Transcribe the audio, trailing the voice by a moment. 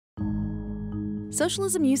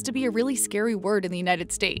Socialism used to be a really scary word in the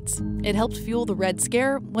United States. It helped fuel the Red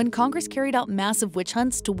Scare when Congress carried out massive witch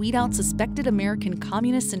hunts to weed out suspected American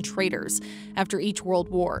communists and traitors after each world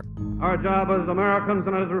war. Our job as Americans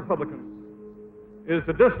and as Republicans is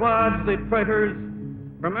to dislodge the traitors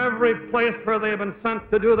from every place where they have been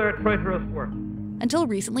sent to do their traitorous work. Until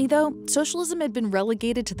recently, though, socialism had been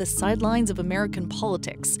relegated to the sidelines of American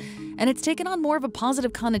politics, and it's taken on more of a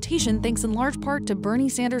positive connotation thanks in large part to Bernie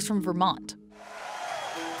Sanders from Vermont.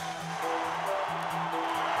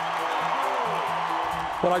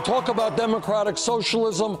 When I talk about democratic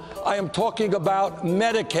socialism, I am talking about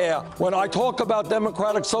Medicare. When I talk about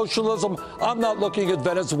democratic socialism, I'm not looking at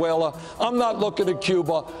Venezuela. I'm not looking at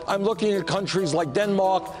Cuba. I'm looking at countries like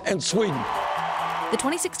Denmark and Sweden. The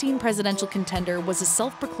 2016 presidential contender was a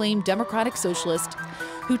self-proclaimed democratic socialist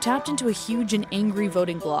who tapped into a huge and angry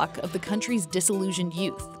voting bloc of the country's disillusioned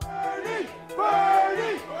youth.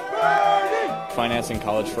 Financing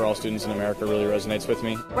college for all students in America really resonates with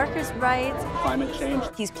me. Workers' rights. Climate change.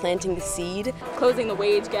 He's planting the seed. Closing the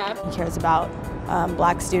wage gap. He cares about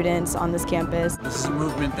black students on this campus. This is a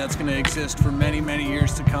movement that's going to exist for many, many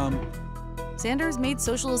years to come. Sanders made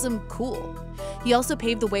socialism cool. He also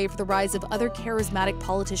paved the way for the rise of other charismatic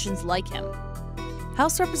politicians like him.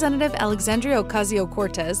 House Representative Alexandria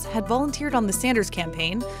Ocasio-Cortez had volunteered on the Sanders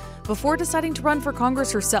campaign before deciding to run for Congress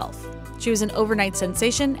herself. She was an overnight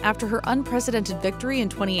sensation after her unprecedented victory in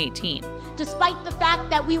 2018. Despite the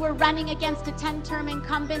fact that we were running against a 10-term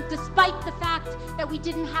incumbent, despite the fact that we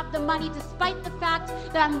didn't have the money, despite the fact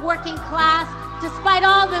that I'm working class, despite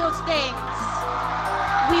all those things,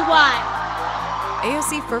 we won.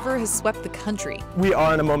 AOC fervor has swept the country. We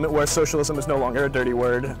are in a moment where socialism is no longer a dirty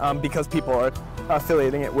word because people are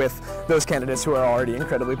affiliating it with those candidates who are already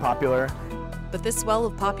incredibly popular. But this swell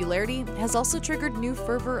of popularity has also triggered new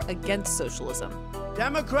fervor against socialism.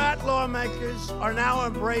 Democrat lawmakers are now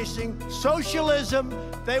embracing socialism.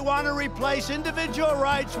 They want to replace individual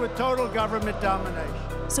rights with total government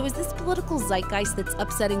domination. So is this political zeitgeist that's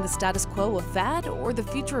upsetting the status quo a fad or the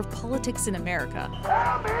future of politics in America?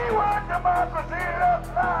 Tell me what democracy looks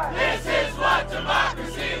like! This is what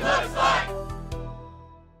democracy looks like!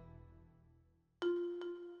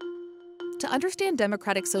 To understand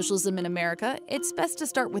democratic socialism in America, it's best to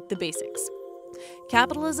start with the basics.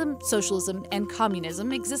 Capitalism, socialism, and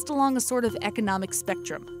communism exist along a sort of economic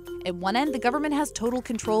spectrum. At one end, the government has total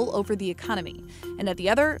control over the economy, and at the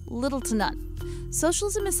other, little to none.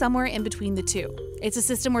 Socialism is somewhere in between the two. It's a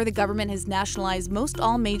system where the government has nationalized most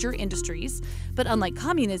all major industries, but unlike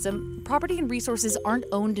communism, property and resources aren't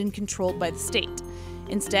owned and controlled by the state.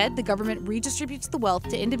 Instead, the government redistributes the wealth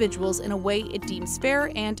to individuals in a way it deems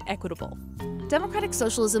fair and equitable. Democratic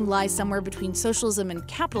socialism lies somewhere between socialism and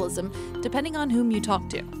capitalism, depending on whom you talk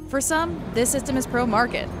to. For some, this system is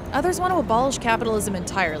pro-market. Others want to abolish capitalism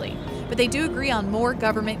entirely, but they do agree on more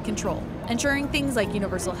government control, ensuring things like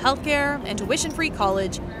universal health care and tuition-free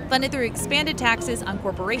college, funded through expanded taxes on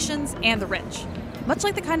corporations and the rich. Much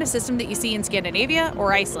like the kind of system that you see in Scandinavia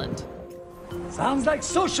or Iceland. Sounds like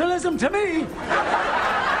socialism to me!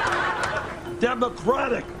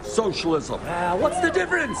 Democratic socialism. What's the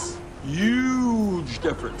difference? Huge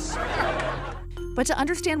difference. But to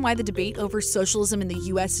understand why the debate over socialism in the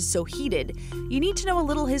US is so heated, you need to know a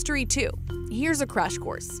little history too. Here's a crash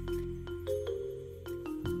course.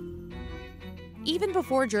 Even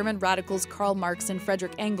before German radicals Karl Marx and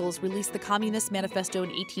Friedrich Engels released the Communist Manifesto in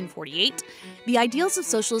 1848, the ideals of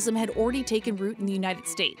socialism had already taken root in the United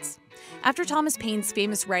States. After Thomas Paine's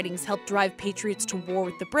famous writings helped drive patriots to war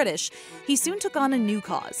with the British, he soon took on a new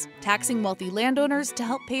cause, taxing wealthy landowners to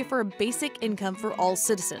help pay for a basic income for all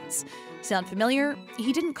citizens. Sound familiar?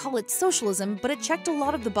 He didn't call it socialism, but it checked a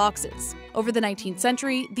lot of the boxes. Over the 19th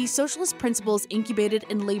century, these socialist principles incubated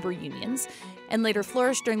in labor unions, and later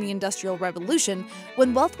flourished during the Industrial Revolution,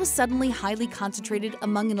 when wealth was suddenly highly concentrated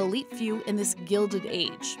among an elite few in this Gilded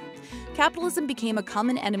Age. Capitalism became a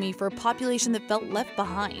common enemy for a population that felt left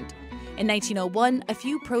behind. In 1901, a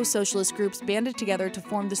few pro-socialist groups banded together to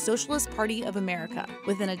form the Socialist Party of America.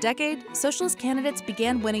 Within a decade, socialist candidates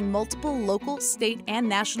began winning multiple local, state, and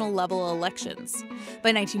national level elections.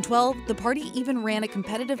 By 1912, the party even ran a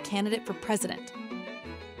competitive candidate for president.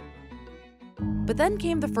 But then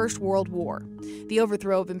came the First World War, the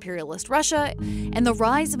overthrow of imperialist Russia, and the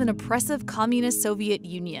rise of an oppressive communist Soviet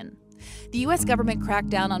Union. the U.S. government cracked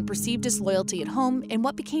down on perceived disloyalty at home in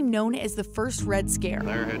what became known as the First Red Scare.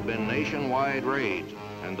 There had been nationwide raids,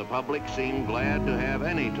 and the public seemed glad to have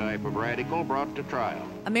any type of radical brought to trial.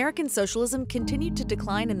 American socialism continued to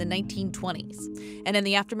decline in the 1920s. And in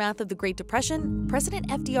the aftermath of the Great Depression, President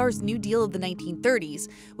FDR's New Deal of the 1930s,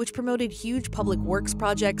 which promoted huge public works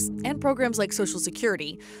projects and programs like Social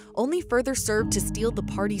Security, only further served to steal the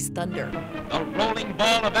party's thunder. The rolling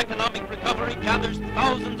ball of economic recovery gathers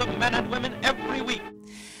thousands of men and women every week.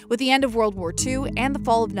 With the end of World War II and the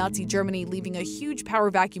fall of Nazi Germany leaving a huge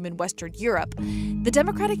power vacuum in Western Europe, the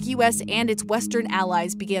democratic U.S. and its Western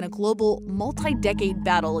allies began a global, multi-decade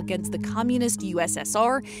battle against the communist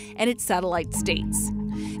USSR and its satellite states.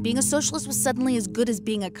 Being a socialist was suddenly as good as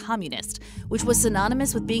being a communist, which was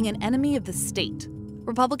synonymous with being an enemy of the state.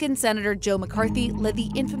 Republican Senator Joe McCarthy led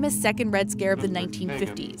the infamous Second Red Scare of the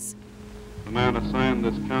 1950s. The man who signed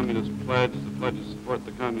this communist pledge, the pledge to support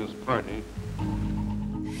the Communist Party.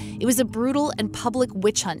 It was a brutal and public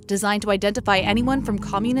witch hunt designed to identify anyone from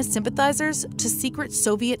communist sympathizers to secret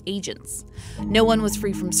Soviet agents. No one was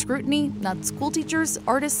free from scrutiny, not schoolteachers,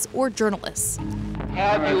 artists, or journalists.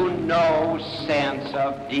 Have you no sense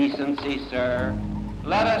of decency, sir?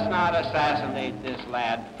 Let us not assassinate this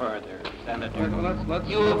lad further, Senator.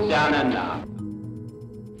 You've done enough.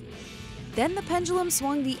 Then the pendulum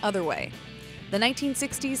swung the other way. The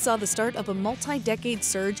 1960s saw the start of a multi-decade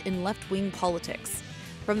surge in left-wing politics.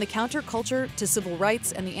 From the counterculture to civil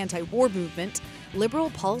rights and the anti-war movement,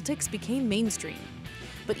 liberal politics became mainstream.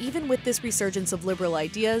 But even with this resurgence of liberal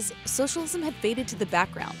ideas, socialism had faded to the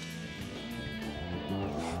background.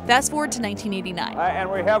 Fast forward to 1989.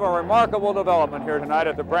 And we have a remarkable development here tonight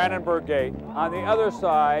at the Brandenburg Gate. On the other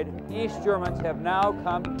side, East Germans have now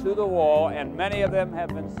come to the wall, and many of them have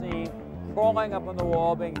been seen crawling up on the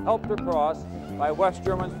wall, being helped across by West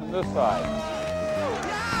Germans from this side.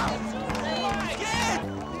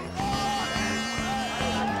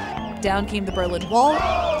 Down came the Berlin Wall,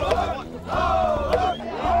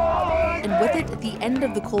 and with it, the end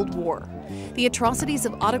of the Cold War. The atrocities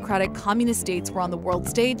of autocratic communist states were on the world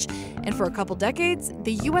stage, and for a couple decades,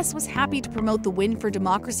 the U.S. was happy to promote the win for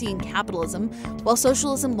democracy and capitalism, while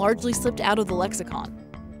socialism largely slipped out of the lexicon.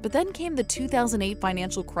 But then came the 2008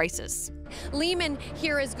 financial crisis. Lehman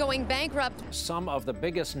here is going bankrupt. Some of the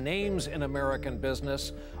biggest names in American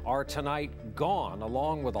business are tonight gone,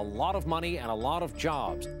 along with a lot of money and a lot of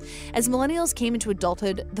jobs. As millennials came into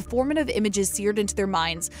adulthood, the formative images seared into their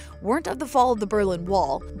minds weren't of the fall of the Berlin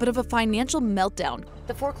Wall, but of a financial meltdown.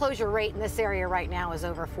 The foreclosure rate in this area right now is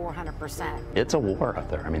over 400%. It's a war out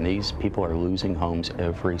there. I mean, these people are losing homes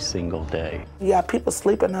every single day. You got people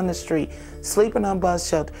sleeping on the street, sleeping on bus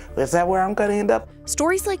shelter. Is that where I'm going to end up?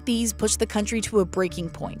 Stories like these pushed the country to a breaking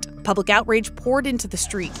point. Public outrage poured into the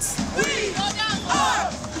streets. We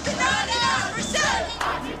are 99%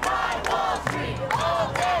 Occupy Wall Street,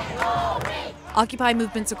 all day, all week. Occupy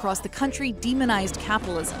movements across the country demonized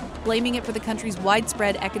capitalism, blaming it for the country's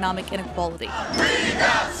widespread economic inequality. We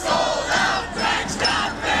got sold out, banks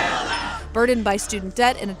got bailed out. Burdened by student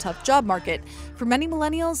debt and a tough job market, for many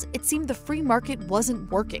millennials, it seemed the free market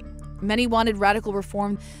wasn't working. Many wanted radical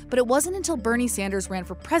reform, but it wasn't until Bernie Sanders ran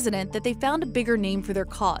for president that they found a bigger name for their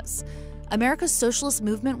cause. America's socialist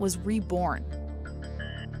movement was reborn.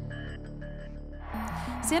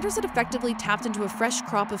 Sanders had effectively tapped into a fresh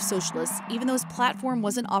crop of socialists, even though his platform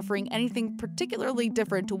wasn't offering anything particularly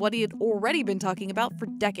different to what he had already been talking about for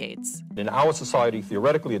decades. In our society,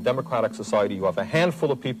 theoretically a democratic society, you have a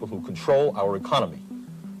handful of people who control our economy.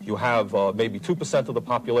 You have maybe 2% of the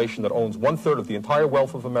population that owns 1/3 of the entire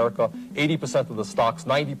wealth of America, 80% of the stocks,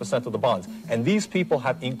 90% of the bonds. And these people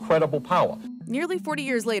have incredible power. Nearly 40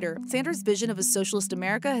 years later, Sanders' vision of a socialist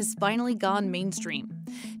America has finally gone mainstream.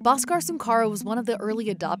 Bhaskar Sunkara was one of the early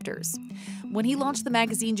adopters. When he launched the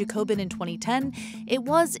magazine Jacobin in 2010, it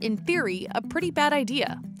was, in theory, a pretty bad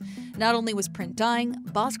idea. Not only was print dying,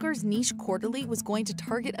 Bhaskar's niche quarterly was going to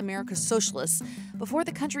target America's socialists before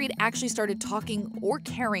the country had actually started talking or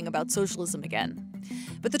caring about socialism again.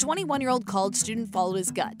 But the 21-year-old college student followed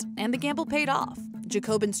his gut, and the gamble paid off.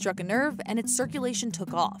 Jacobin struck a nerve, and its circulation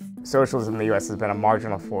took off. Socialism in the U.S. has been a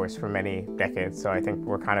marginal force for many decades, so I think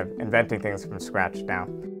we're kind of inventing things from scratch now.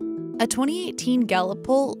 A 2018 Gallup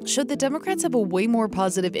poll showed that Democrats have a way more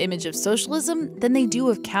positive image of socialism than they do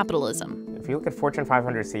of capitalism. If you look at Fortune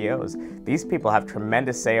 500 CEOs, these people have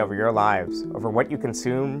tremendous say over your lives, over what you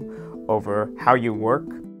consume, over how you work,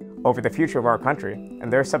 over the future of our country,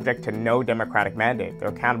 and they're subject to no democratic mandate. They're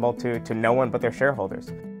accountable to no one but their shareholders.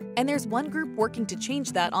 And there's one group working to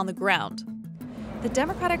change that on the ground. The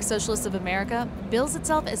Democratic Socialists of America bills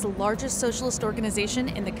itself as the largest socialist organization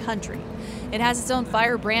in the country. It has its own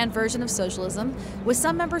firebrand version of socialism, with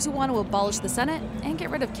some members who want to abolish the Senate and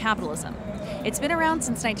get rid of capitalism. It's been around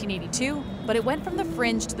since 1982, but it went from the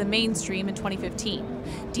fringe to the mainstream in 2015.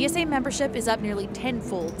 DSA membership is up nearly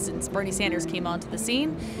tenfold since Bernie Sanders came onto the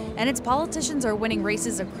scene, and its politicians are winning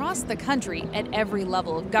races across the country at every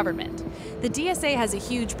level of government. The DSA has a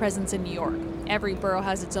huge presence in New York. Every borough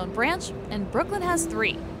has its own branch, and Brooklyn has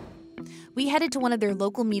 3. We headed to one of their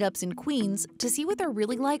local meetups in Queens to see what they're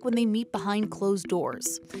really like when they meet behind closed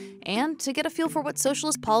doors, and to get a feel for what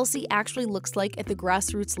socialist policy actually looks like at the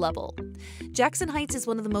grassroots level. Jackson Heights is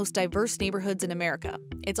one of the most diverse neighborhoods in America.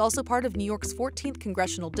 It's also part of New York's 14th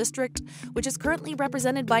Congressional District, which is currently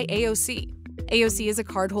represented by AOC. AOC is a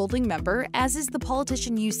card-holding member, as is the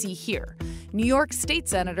politician you see here, New York State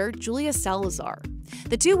Senator Julia Salazar.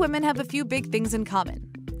 The two women have a few big things in common.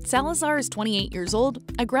 Salazar is 28 years old,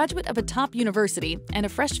 a graduate of a top university, and a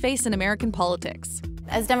fresh face in American politics.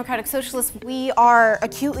 As Democratic Socialists, we are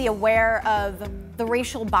acutely aware of the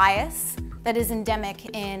racial bias that is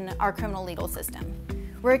endemic in our criminal legal system.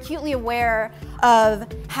 We're acutely aware of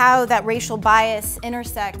how that racial bias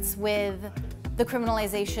intersects with the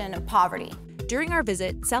criminalization of poverty. During our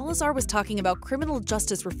visit, Salazar was talking about criminal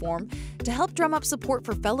justice reform to help drum up support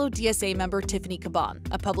for fellow DSA member Tiffany Caban,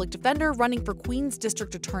 a public defender running for Queens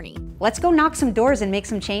District Attorney. Let's go knock some doors and make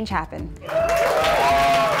some change happen.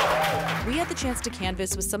 We had the chance to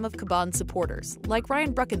canvass with some of Caban's supporters, like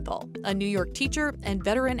Ryan Bruckenthal, a New York teacher and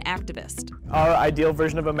veteran activist. Our ideal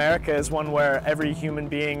version of America is one where every human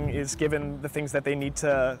being is given the things that they need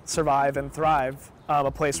to survive and thrive. A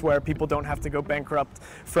place where people don't have to go bankrupt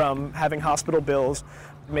from having hospital bills,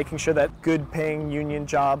 making sure that good paying union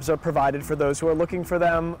jobs are provided for those who are looking for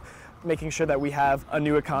them, making sure that we have a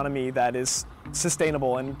new economy that is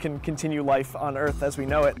sustainable and can continue life on Earth as we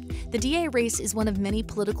know it. The DA race is one of many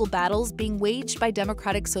political battles being waged by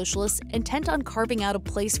Democratic Socialists intent on carving out a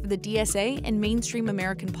place for the DSA in mainstream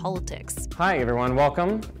American politics. Hi everyone,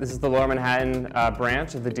 welcome. This is the Lower Manhattan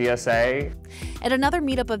branch of the DSA. At another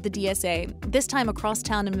meetup of the DSA, this time across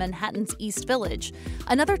town in Manhattan's East Village,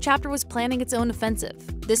 another chapter was planning its own offensive.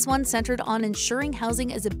 This one centered on ensuring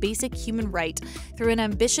housing as a basic human right through an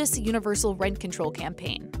ambitious universal rent control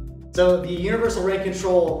campaign. So the Universal Rent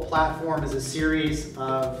Control platform is a series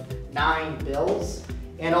of 9 bills,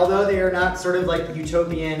 and although they are not sort of like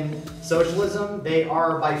utopian socialism, they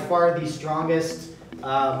are by far the strongest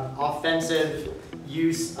offensive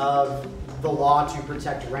use of the law to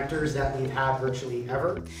protect renters that we've had virtually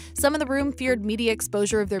ever. Some in the room feared media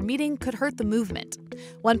exposure of their meeting could hurt the movement.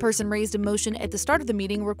 One person raised a motion at the start of the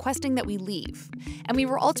meeting requesting that we leave, and we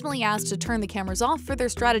were ultimately asked to turn the cameras off for their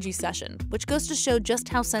strategy session, which goes to show just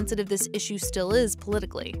how sensitive this issue still is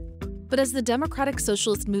politically. But as the Democratic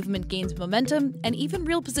Socialist movement gains momentum and even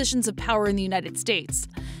real positions of power in the United States,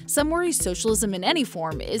 some worry socialism in any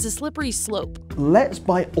form is a slippery slope. Let's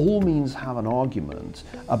by all means have an argument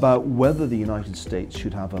about whether the United States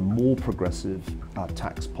should have a more progressive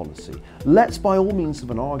tax policy. Let's by all means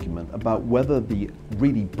have an argument about whether the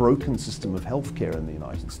really broken system of healthcare in the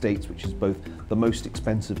United States, which is both the most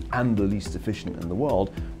expensive and the least efficient in the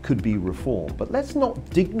world, could be reformed. But let's not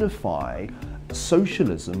dignify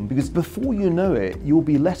socialism, because before you know it, you'll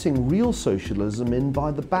be letting real socialism in by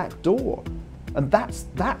the back door. And that's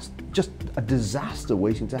just a disaster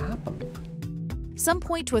waiting to happen. Some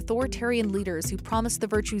point to authoritarian leaders who promised the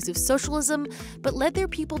virtues of socialism, but led their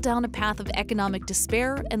people down a path of economic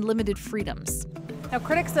despair and limited freedoms. Now,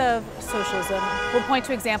 critics of socialism will point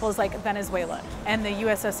to examples like Venezuela and the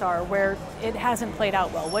USSR, where it hasn't played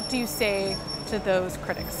out well. What do you say to those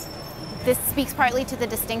critics? This speaks partly to the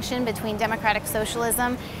distinction between democratic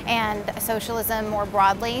socialism and socialism more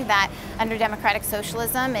broadly, that under democratic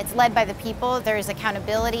socialism, it's led by the people, there's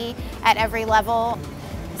accountability at every level.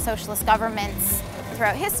 Socialist governments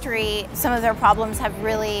throughout history, some of their problems have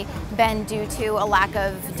really been due to a lack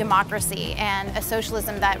of democracy and a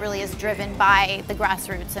socialism that really is driven by the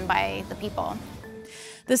grassroots and by the people.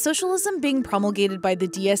 The socialism being promulgated by the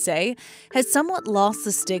DSA has somewhat lost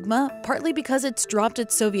the stigma, partly because it's dropped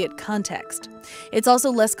its Soviet context. It's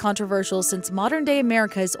also less controversial since modern-day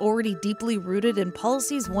America is already deeply rooted in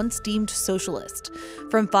policies once deemed socialist,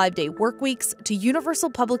 from 5-day work weeks to universal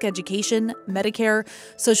public education, Medicare,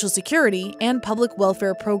 Social Security, and public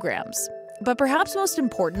welfare programs. But perhaps most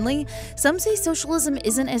importantly, some say socialism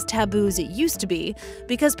isn't as taboo as it used to be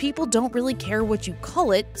because people don't really care what you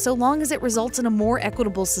call it so long as it results in a more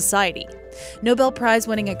equitable society. Nobel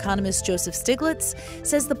Prize-winning economist Joseph Stiglitz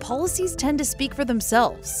says the policies tend to speak for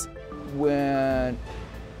themselves. When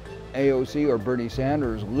AOC or Bernie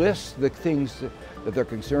Sanders lists the things that they're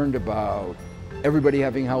concerned about, everybody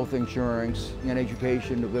having health insurance and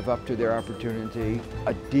education to live up to their opportunity,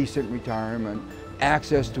 a decent retirement,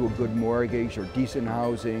 access to a good mortgage or decent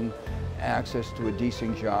housing, access to a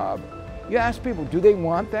decent job. You ask people, do they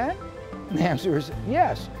want that? And the answer is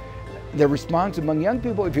yes. The response among young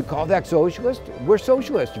people, if you call that socialist, we're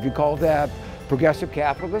socialist. If you call that progressive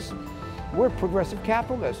capitalist, we're progressive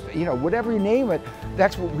capitalists. You know, whatever you name it,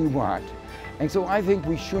 that's what we want. And so I think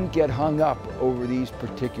we shouldn't get hung up over these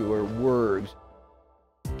particular words.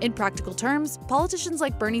 In practical terms, politicians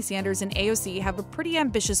like Bernie Sanders and AOC have a pretty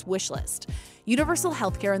ambitious wish list. Universal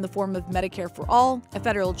health care in the form of Medicare for all, a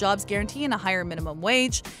federal jobs guarantee and a higher minimum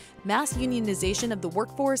wage, mass unionization of the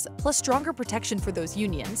workforce, plus stronger protection for those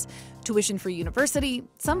unions, tuition for university,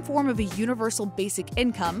 some form of a universal basic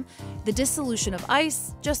income, the dissolution of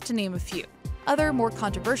ICE, just to name a few. Other, more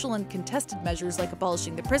controversial and contested measures like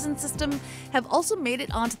abolishing the prison system have also made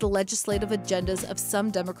it onto the legislative agendas of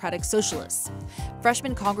some Democratic socialists.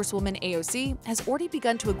 Freshman Congresswoman AOC has already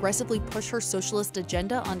begun to aggressively push her socialist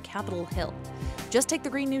agenda on Capitol Hill. Just take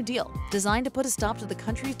the Green New Deal, designed to put a stop to the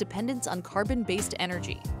country's dependence on carbon-based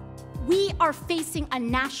energy. We are facing a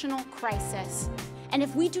national crisis, and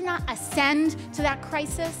if we do not ascend to that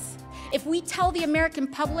crisis, if we tell the American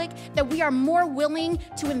public that we are more willing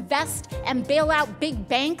to invest and bail out big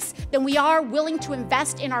banks than we are willing to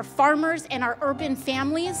invest in our farmers and our urban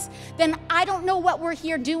families, then I don't know what we're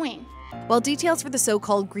here doing. While details for the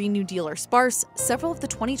so-called Green New Deal are sparse, several of the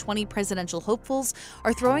 2020 presidential hopefuls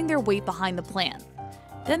are throwing their weight behind the plan.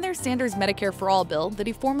 Then there's Sanders' Medicare for All bill that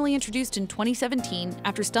he formally introduced in 2017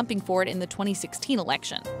 after stumping for it in the 2016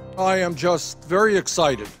 election. I am just very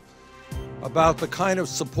excited about the kind of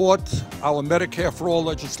support our Medicare for All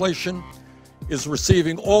legislation is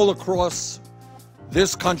receiving all across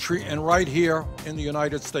this country and right here in the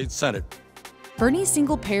United States Senate. Bernie's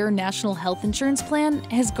single-payer national health insurance plan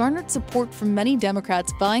has garnered support from many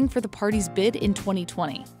Democrats vying for the party's bid in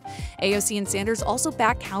 2020. AOC and Sanders also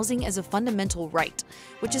back housing as a fundamental right,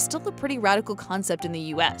 which is still a pretty radical concept in the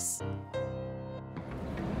U.S.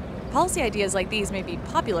 Policy ideas like these may be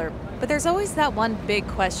popular, but there's always that one big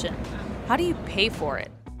question. How do you pay for it?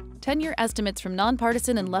 10-year estimates from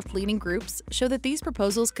nonpartisan and left-leaning groups show that these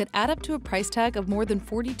proposals could add up to a price tag of more than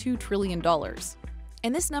 $42 trillion.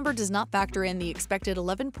 And this number does not factor in the expected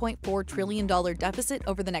 $11.4 trillion deficit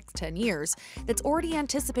over the next 10 years that's already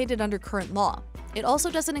anticipated under current law. It also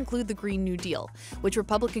doesn't include the Green New Deal, which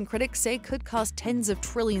Republican critics say could cost tens of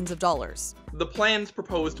trillions of dollars. The plans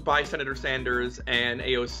proposed by Senator Sanders and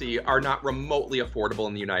AOC are not remotely affordable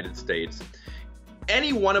in the United States.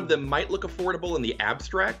 Any one of them might look affordable in the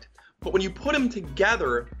abstract, but when you put them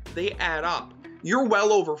together, they add up. You're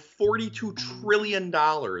well over $42 trillion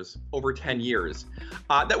over 10 years.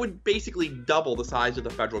 That would basically double the size of the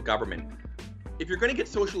federal government. If you're going to get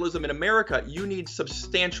socialism in America, you need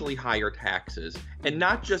substantially higher taxes, and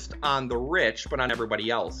not just on the rich, but on everybody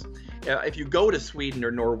else. If you go to Sweden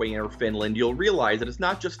or Norway or Finland, you'll realize that it's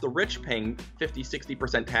not just the rich paying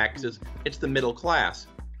 50-60% taxes, it's the middle class.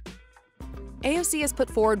 AOC has put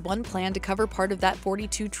forward one plan to cover part of that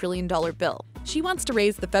 $42 trillion bill. She wants to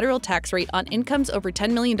raise the federal tax rate on incomes over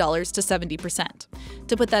 $10 million to 70%.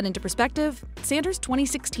 To put that into perspective, Sanders'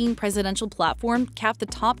 2016 presidential platform capped the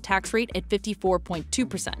top tax rate at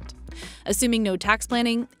 54.2%. Assuming no tax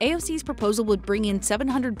planning, AOC's proposal would bring in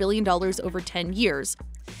 $700 billion over 10 years.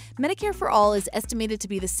 Medicare for All is estimated to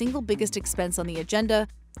be the single biggest expense on the agenda,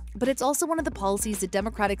 but it's also one of the policies that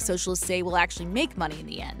Democratic socialists say will actually make money in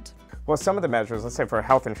the end. Well, some of the measures, let's say for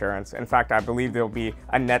health insurance, in fact, I believe there'll be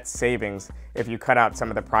a net savings if you cut out some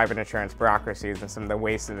of the private insurance bureaucracies and some of the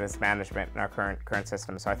waste and mismanagement in our current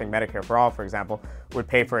system. So I think Medicare for All, for example, would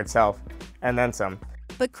pay for itself and then some.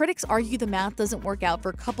 But critics argue the math doesn't work out for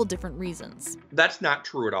a couple different reasons. That's not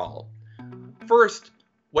true at all. First,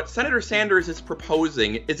 what Senator Sanders is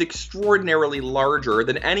proposing is extraordinarily larger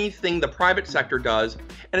than anything the private sector does,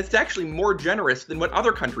 and it's actually more generous than what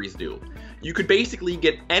other countries do. You could basically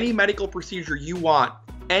get any medical procedure you want,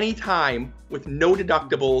 anytime, with no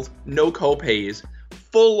deductibles, no copays,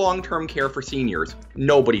 full long-term care for seniors.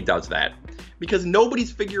 Nobody does that. Because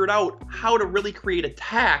nobody's figured out how to really create a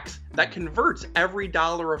tax that converts every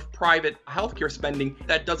dollar of private healthcare spending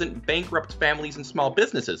that doesn't bankrupt families and small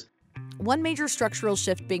businesses. one major structural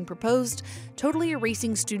shift being proposed, totally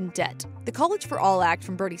erasing student debt. The College for All Act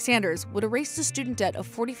from Bernie Sanders would erase the student debt of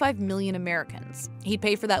 45 million Americans. He'd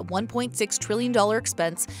pay for that $1.6 trillion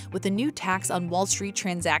expense with a new tax on Wall Street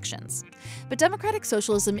transactions. But democratic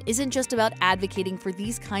socialism isn't just about advocating for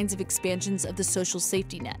these kinds of expansions of the social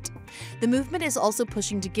safety net. The movement is also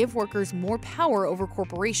pushing to give workers more power over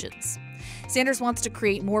corporations. Sanders wants to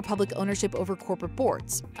create more public ownership over corporate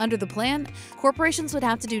boards. Under the plan, corporations would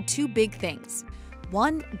have to do two big things.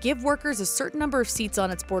 1. Give workers a certain number of seats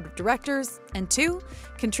on its board of directors, and 2.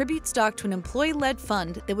 Contribute stock to an employee-led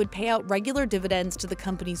fund that would pay out regular dividends to the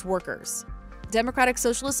company's workers. Democratic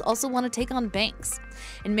Socialists also want to take on banks.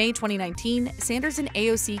 In May 2019, Sanders and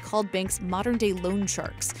AOC called banks modern-day loan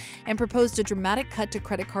sharks and proposed a dramatic cut to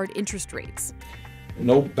credit card interest rates.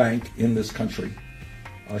 No bank in this country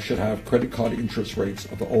should have credit card interest rates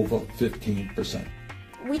of over 15%.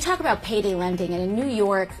 We talk about payday lending, and in New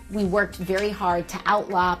York, we worked very hard to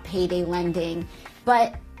outlaw payday lending.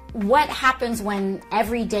 But what happens when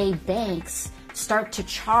everyday banks start to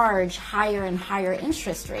charge higher and higher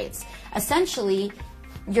interest rates? Essentially,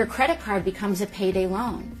 your credit card becomes a payday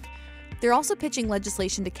loan. They're also pitching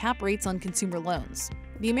legislation to cap rates on consumer loans.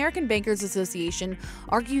 The American Bankers Association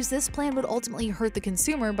argues this plan would ultimately hurt the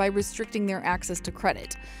consumer by restricting their access to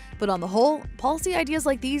credit. But on the whole, policy ideas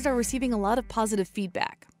like these are receiving a lot of positive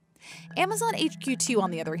feedback. Amazon HQ2,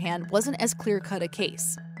 on the other hand, wasn't as clear-cut a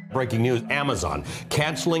case. Breaking news, Amazon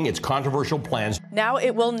canceling its controversial plans. Now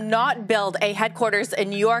it will not build a headquarters in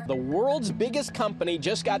New York. The world's biggest company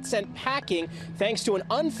just got sent packing thanks to an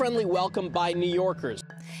unfriendly welcome by New Yorkers.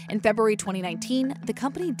 In February 2019, the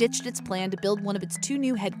company ditched its plan to build one of its two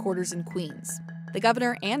new headquarters in Queens. The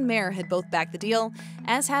governor and mayor had both backed the deal,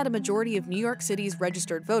 as had a majority of New York City's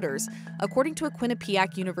registered voters, according to a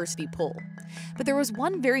Quinnipiac University poll. But there was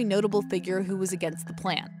one very notable figure who was against the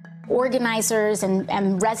plan. Organizers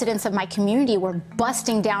and residents of my community were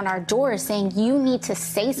busting down our doors saying, you need to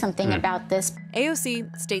say something about this.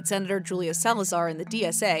 AOC, State Senator Julia Salazar and the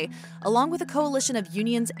DSA, along with a coalition of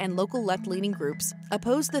unions and local left-leaning groups,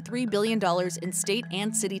 opposed the $3 billion in state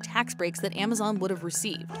and city tax breaks that Amazon would have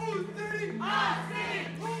received.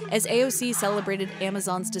 As AOC celebrated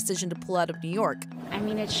Amazon's decision to pull out of New York. I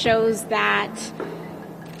mean, it shows that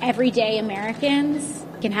everyday Americans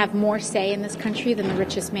can have more say in this country than the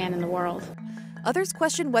richest man in the world. Others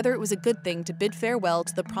question whether it was a good thing to bid farewell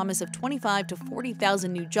to the promise of 25,000 to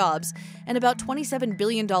 40,000 new jobs and about $27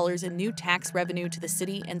 billion in new tax revenue to the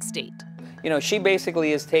city and state. You know, she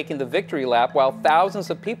basically is taking the victory lap while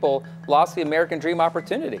thousands of people lost the American dream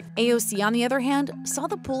opportunity. AOC, on the other hand, saw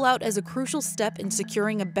the pullout as a crucial step in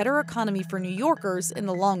securing a better economy for New Yorkers in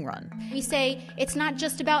the long run. We say it's not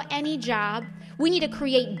just about any job. We need to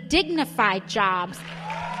create dignified jobs,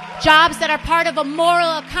 jobs that are part of a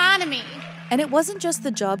moral economy. And it wasn't just the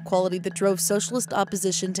job quality that drove socialist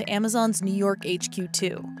opposition to Amazon's New York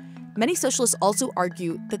HQ2. Many socialists also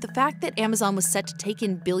argue that the fact that Amazon was set to take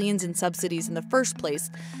in billions in subsidies in the first place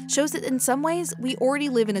shows that in some ways we already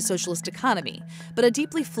live in a socialist economy, but a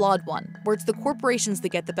deeply flawed one, where it's the corporations that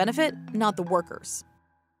get the benefit, not the workers.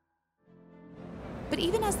 But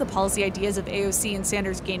even as the policy ideas of AOC and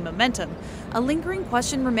Sanders gain momentum, a lingering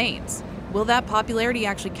question remains. Will that popularity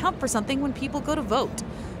actually count for something when people go to vote?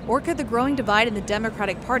 Or could the growing divide in the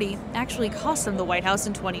Democratic Party actually cost them the White House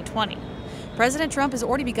in 2020? President Trump has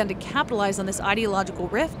already begun to capitalize on this ideological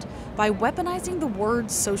rift by weaponizing the word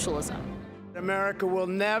socialism. America will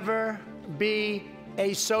never be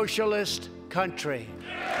a socialist country.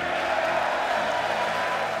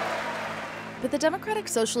 But the Democratic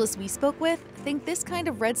Socialists we spoke with think this kind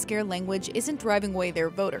of Red Scare language isn't driving away their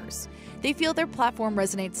voters. They feel their platform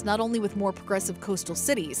resonates not only with more progressive coastal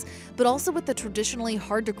cities, but also with the traditionally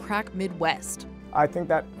hard-to-crack Midwest. I think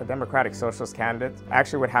that the Democratic Socialist candidates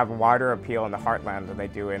actually would have wider appeal in the heartland than they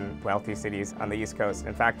do in wealthy cities on the East Coast.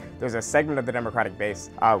 In fact, there's a segment of the Democratic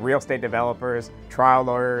base, real estate developers, trial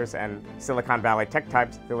lawyers, and Silicon Valley tech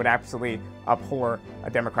types that would absolutely abhor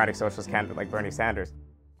a Democratic Socialist candidate like Bernie Sanders.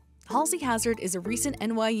 Halsey Hazard is a recent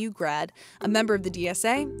NYU grad, a member of the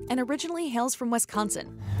DSA, and originally hails from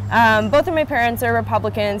Wisconsin. Both of my parents are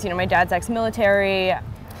Republicans. You know, my dad's ex-military.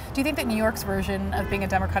 Do you think that New York's version of being a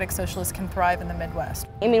Democratic Socialist can thrive in the Midwest?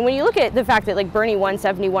 I mean, when you look at the fact that like Bernie won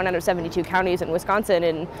 71 out of 72 counties in Wisconsin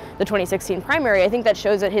in the 2016 primary, I think that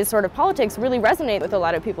shows that his sort of politics really resonate with a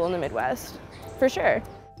lot of people in the Midwest, for sure.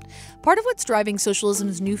 Part of what's driving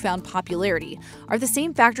socialism's newfound popularity are the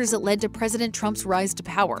same factors that led to President Trump's rise to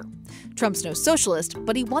power. Trump's no socialist,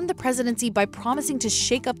 but he won the presidency by promising to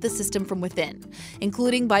shake up the system from within,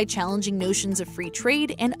 including by challenging notions of free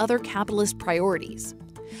trade and other capitalist priorities.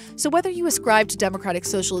 So whether you ascribe to democratic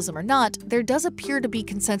socialism or not, there does appear to be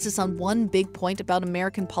consensus on one big point about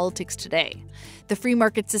American politics today. The free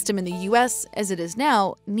market system in the US, as it is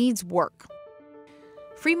now, needs work.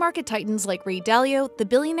 Free market titans like Ray Dalio, the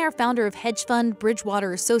billionaire founder of hedge fund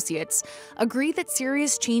Bridgewater Associates, agree that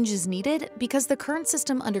serious change is needed because the current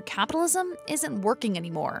system under capitalism isn't working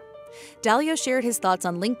anymore. Dalio shared his thoughts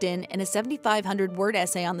on LinkedIn in a 7,500-word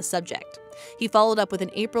essay on the subject. He followed up with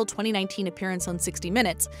an April 2019 appearance on 60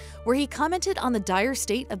 Minutes, where he commented on the dire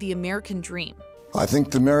state of the American dream. I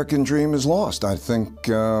think the American dream is lost. I think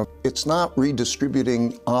it's not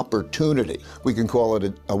redistributing opportunity. We can call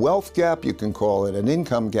it a wealth gap, you can call it an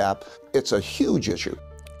income gap. It's a huge issue.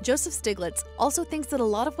 Joseph Stiglitz also thinks that a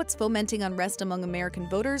lot of what's fomenting unrest among American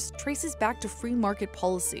voters traces back to free market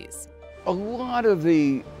policies. A lot of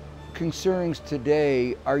the concerns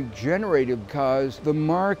today are generated because the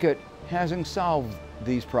market hasn't solved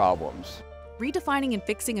these problems. Redefining and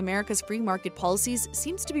fixing America's free market policies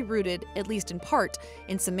seems to be rooted, at least in part,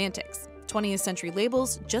 in semantics. 20th century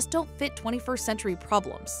labels just don't fit 21st century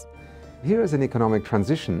problems. Here is an economic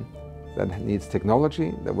transition that needs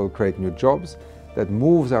technology, that will create new jobs, that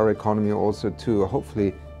moves our economy also to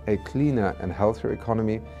hopefully a cleaner and healthier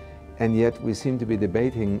economy. And yet we seem to be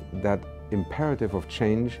debating that imperative of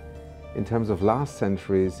change in terms of last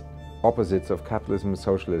century's opposites of capitalism and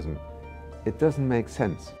socialism. It doesn't make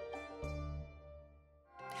sense.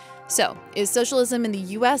 So, is socialism in the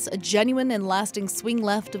US a genuine and lasting swing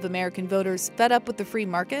left of American voters fed up with the free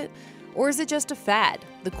market? Or is it just a fad,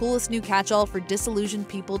 the coolest new catch-all for disillusioned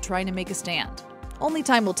people trying to make a stand? Only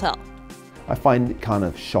time will tell. I find it kind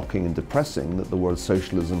of shocking and depressing that the word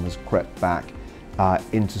socialism has crept back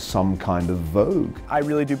into some kind of vogue. I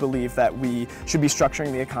really do believe that we should be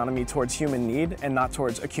structuring the economy towards human need and not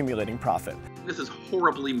towards accumulating profit. This is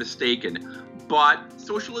horribly mistaken, but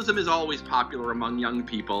socialism is always popular among young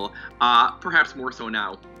people, perhaps more so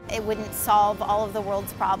now. It wouldn't solve all of the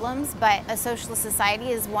world's problems, but a socialist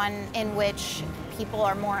society is one in which people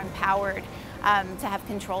are more empowered to have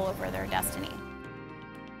control over their destiny.